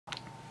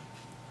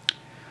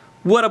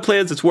What up,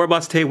 players? It's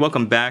Warboss Tay.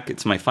 Welcome back.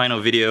 It's my final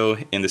video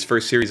in this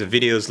first series of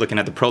videos looking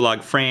at the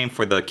prologue frame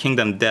for the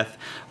Kingdom Death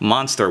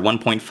Monster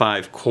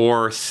 1.5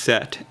 core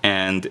set.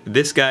 And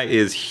this guy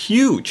is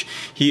huge.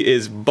 He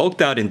is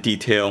bulked out in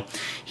detail.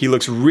 He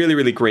looks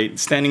really great.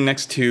 Standing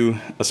next to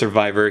a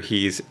survivor,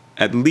 he's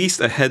at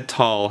least a head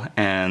tall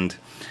and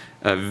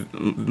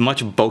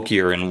much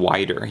bulkier and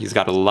wider. He's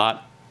got a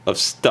lot of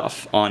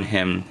stuff on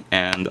him,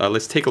 and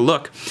let's take a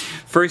look.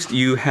 First,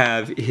 you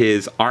have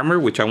his armor,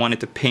 which I wanted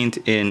to paint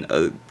in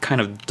a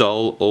kind of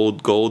dull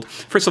old gold.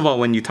 First of all,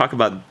 when you talk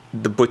about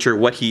the Butcher,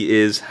 what he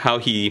is, how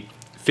he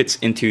fits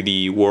into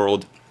the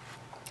world,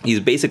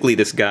 he's basically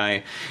this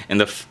guy in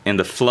the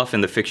fluff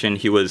in the fiction.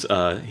 He was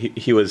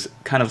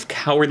kind of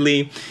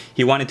cowardly.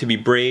 He wanted to be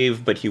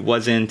brave, but he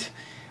wasn't.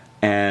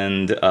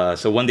 And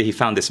so one day he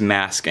found this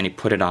mask and he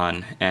put it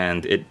on,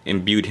 and it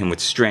imbued him with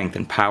strength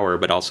and power,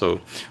 but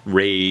also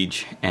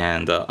rage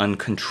and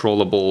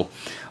uncontrollable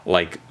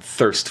like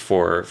thirst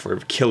for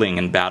killing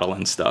and battle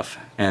and stuff.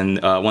 And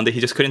one day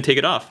he just couldn't take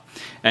it off.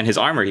 And his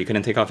armor, he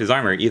couldn't take off his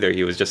armor either.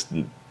 He was just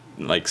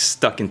like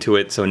stuck into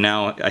it. So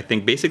now I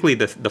think basically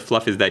the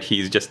fluff is that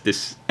he's just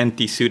this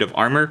empty suit of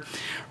armor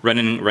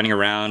running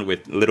around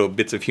with little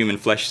bits of human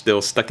flesh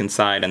still stuck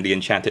inside, and the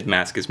enchanted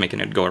mask is making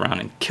it go around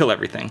and kill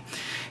everything.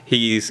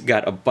 He's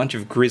got a bunch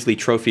of grisly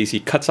trophies. He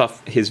cuts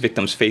off his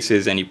victims'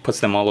 faces and he puts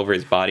them all over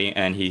his body,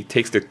 and he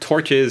takes their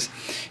torches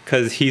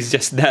because he's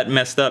just that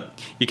messed up.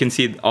 You can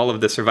see all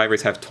of the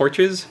survivors have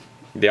torches.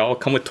 They all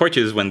come with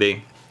torches when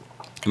they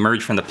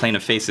emerge from the plane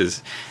of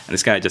faces, and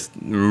this guy just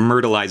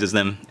myrtleizes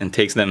them and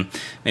takes them,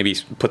 maybe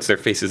puts their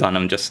faces on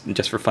them just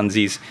for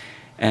funsies,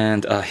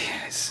 and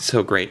it's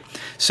so great.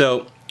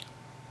 So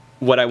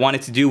what I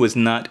wanted to do was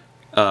not,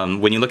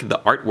 when you look at the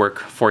artwork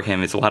for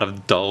him, it's a lot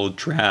of dull,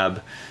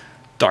 drab,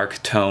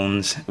 dark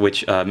tones,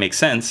 which makes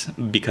sense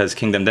because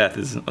Kingdom Death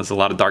is a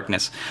lot of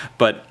darkness,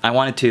 but I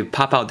wanted to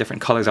pop out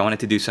different colors. I wanted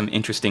to do some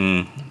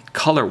interesting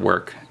color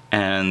work,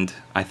 and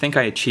I think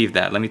I achieved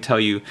that. Let me tell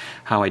you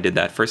how I did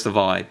that. First of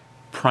all, I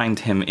primed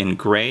him in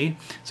gray.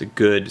 It's a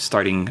good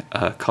starting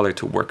color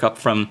to work up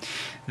from.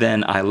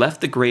 Then I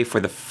left the gray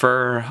for the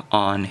fur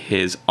on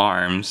his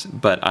arms,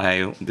 but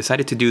I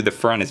decided to do the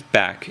fur on his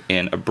back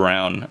in a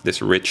brown,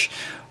 this rich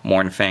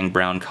Mournfang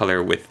brown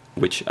color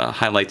which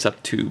highlights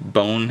up to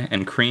bone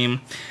and cream.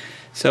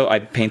 So I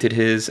painted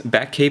his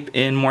back cape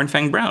in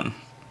Mournfang brown.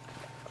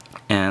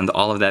 And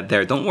all of that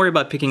there. Don't worry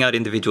about picking out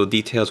individual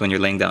details when you're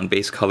laying down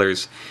base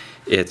colors.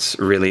 It's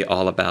really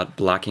all about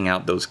blocking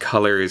out those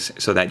colors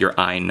so that your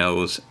eye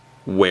knows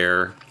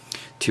where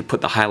to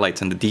put the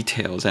highlights and the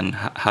details and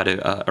how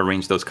to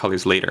arrange those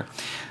colors later.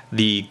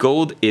 The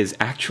gold is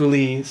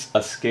actually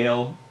a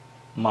scale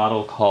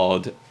model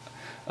called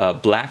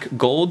Black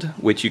Gold,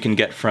 which you can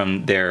get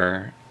from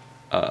their,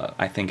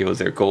 I think it was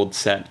their gold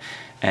set.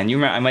 And you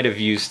remember, I might have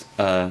used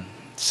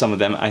some of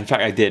them. In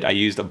fact, I did. I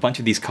used a bunch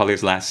of these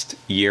colors last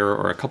year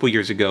or a couple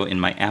years ago in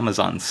my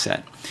Amazon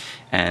set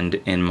and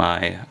in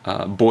my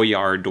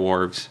Boyar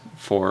Dwarves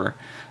for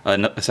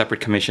a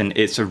separate commission.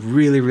 It's a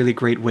really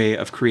great way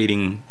of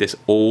creating this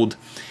old,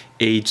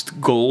 aged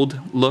gold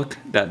look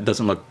that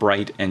doesn't look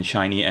bright and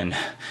shiny and,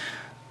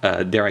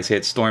 dare I say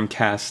it,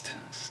 Stormcast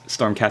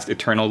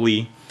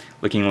eternally,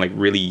 looking like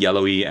really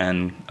yellowy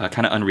and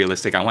kind of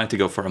unrealistic. I wanted to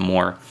go for a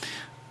more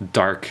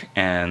dark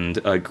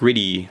and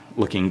gritty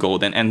looking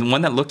gold, and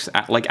one that looks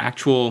like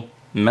actual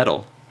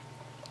metal.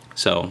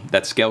 So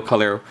that scale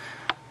color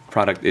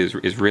product is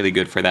really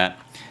good for that.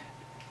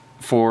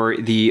 For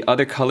the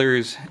other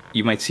colors,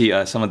 you might see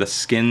some of the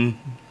skin,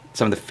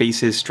 some of the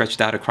faces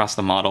stretched out across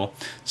the model.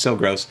 So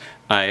gross.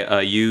 I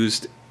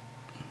used,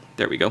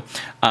 there we go,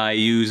 I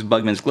used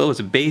Bugman's Glow as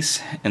a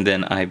base, and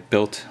then I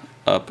built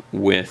up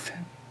with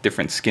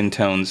different skin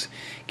tones,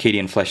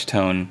 Cadian flesh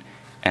tone,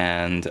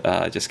 and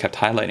just kept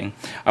highlighting.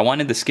 I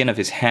wanted the skin of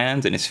his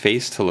hands and his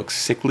face to look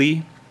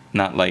sickly,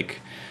 not like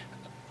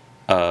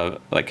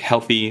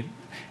healthy,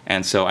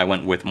 and so I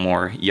went with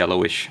more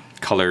yellowish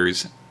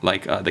colors,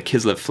 like the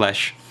Kislev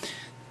flesh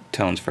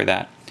tones for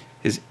that.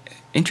 His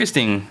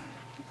interesting,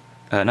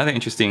 another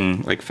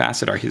interesting like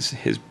facet are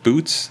his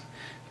boots.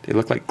 They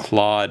look like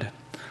clawed,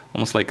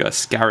 almost like a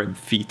scarab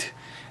feet,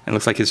 and it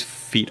looks like his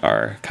feet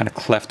are kind of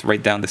cleft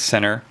right down the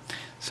center.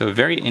 So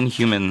very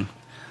inhuman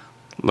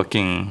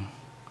looking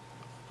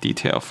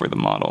detail for the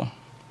model.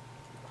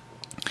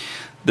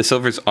 The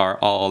silvers are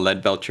all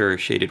Leadbelcher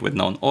shaded with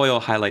known oil,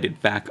 highlighted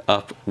back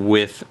up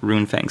with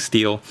Runefang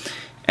steel.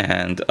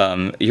 And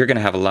you're going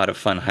to have a lot of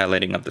fun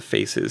highlighting of the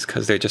faces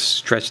because they're just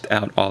stretched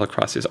out all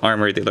across his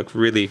armor. They look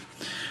really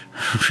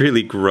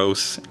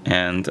gross,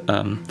 and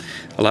a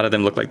lot of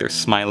them look like they're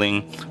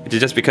smiling, which is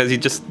just because he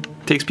just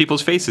takes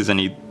people's faces and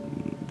he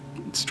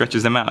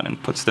stretches them out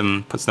and puts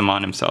them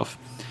on himself.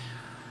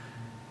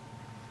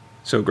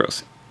 So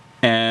gross.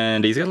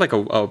 And he's got like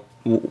a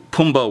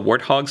Pumbaa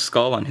warthog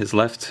skull on his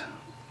left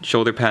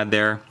shoulder pad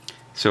there.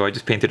 So I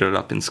just painted it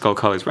up in skull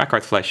colors,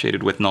 Rakarth flesh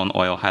shaded with known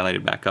oil,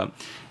 highlighted back up.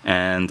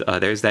 And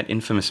there's that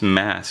infamous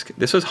mask.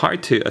 This was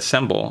hard to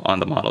assemble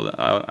on the model.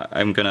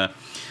 I'm gonna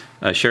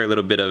share a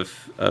little bit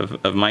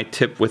of my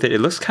tip with it. It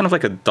looks kind of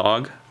like a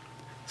dog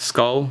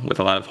skull with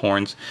a lot of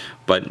horns,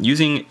 but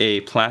using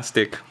a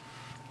plastic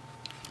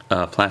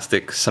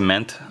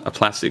cement, a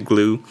plastic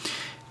glue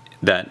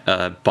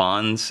that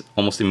bonds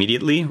almost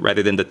immediately,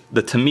 rather than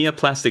the Tamiya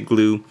plastic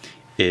glue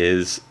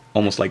is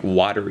almost like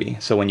watery.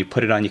 So when you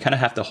put it on, you kind of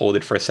have to hold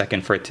it for a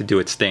second for it to do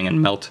its thing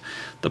and melt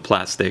the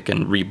plastic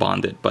and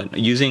rebond it. But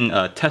using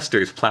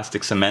Tester's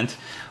plastic cement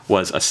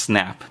was a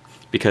snap,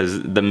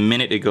 because the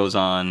minute it goes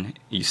on,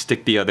 you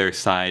stick the other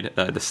side,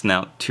 the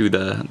snout, to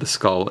the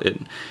skull,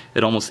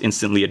 it almost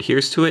instantly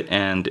adheres to it,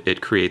 and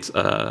it creates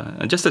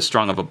just as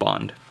strong of a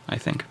bond, I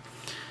think.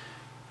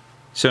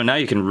 So now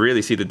you can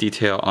really see the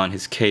detail on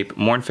his cape.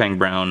 Mournfang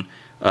Brown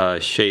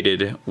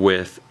shaded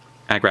with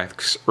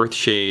Agrax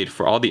Earthshade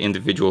for all the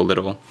individual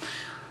little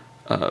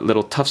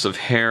tufts of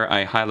hair.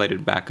 I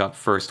highlighted back up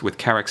first with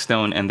Karak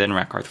Stone and then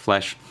Rakarth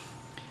Flesh.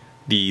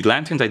 The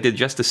lanterns I did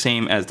just the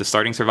same as the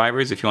starting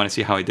survivors. If you want to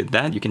see how I did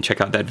that, you can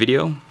check out that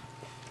video.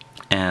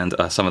 And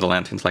some of the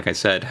lanterns, like I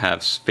said,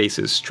 have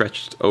faces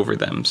stretched over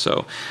them.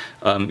 So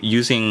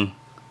using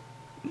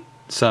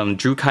some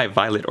Druchii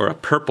Violet or a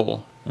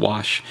purple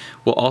wash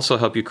will also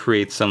help you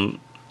create some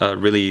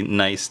really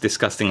nice,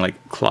 disgusting,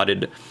 like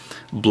clotted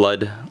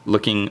blood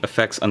looking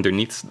effects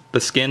underneath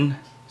the skin.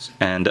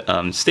 And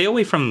stay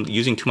away from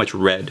using too much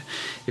red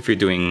if you're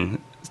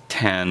doing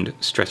tanned,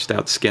 stretched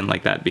out skin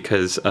like that,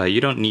 because you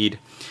don't need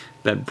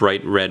that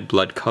bright red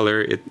blood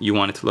color. You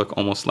want it to look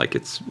almost like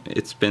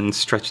it's been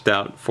stretched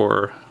out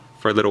for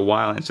a little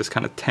while, and it's just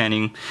kind of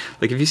tanning.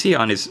 Like if you see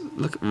on his,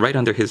 look right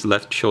under his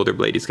left shoulder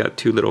blade, he's got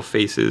two little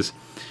faces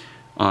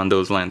on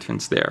those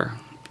lanterns there,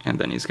 and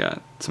then he's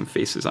got some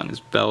faces on his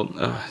belt.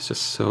 Oh, it's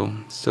just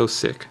so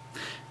sick,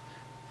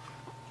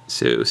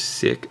 so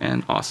sick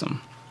and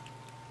awesome.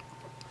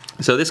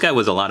 So this guy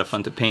was a lot of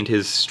fun to paint.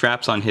 His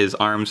straps on his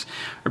arms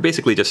are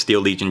basically just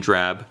Steel Legion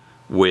drab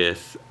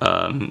with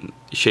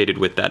shaded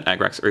with that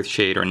Agrax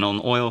Earthshade or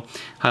Nuln Oil.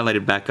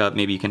 Highlighted back up,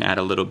 maybe you can add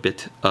a little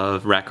bit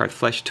of Rakarth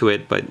Flesh to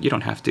it, but you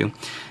don't have to.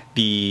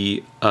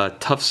 The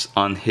tufts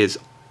on his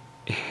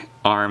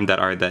arm that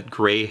are that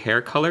gray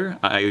hair color,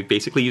 I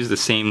basically use the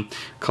same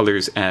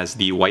colors as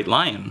the White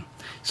Lion.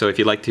 So if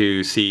you'd like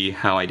to see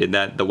how I did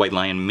that, the White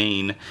Lion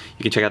mane,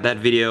 you can check out that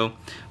video.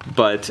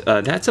 But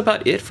that's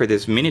about it for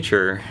this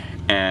miniature,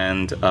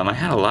 and I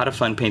had a lot of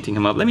fun painting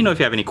him up. Let me know if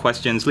you have any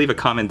questions. Leave a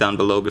comment down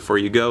below before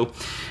you go.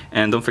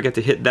 And don't forget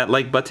to hit that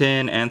like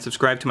button and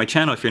subscribe to my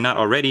channel if you're not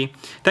already.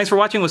 Thanks for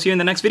watching. We'll see you in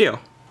the next video.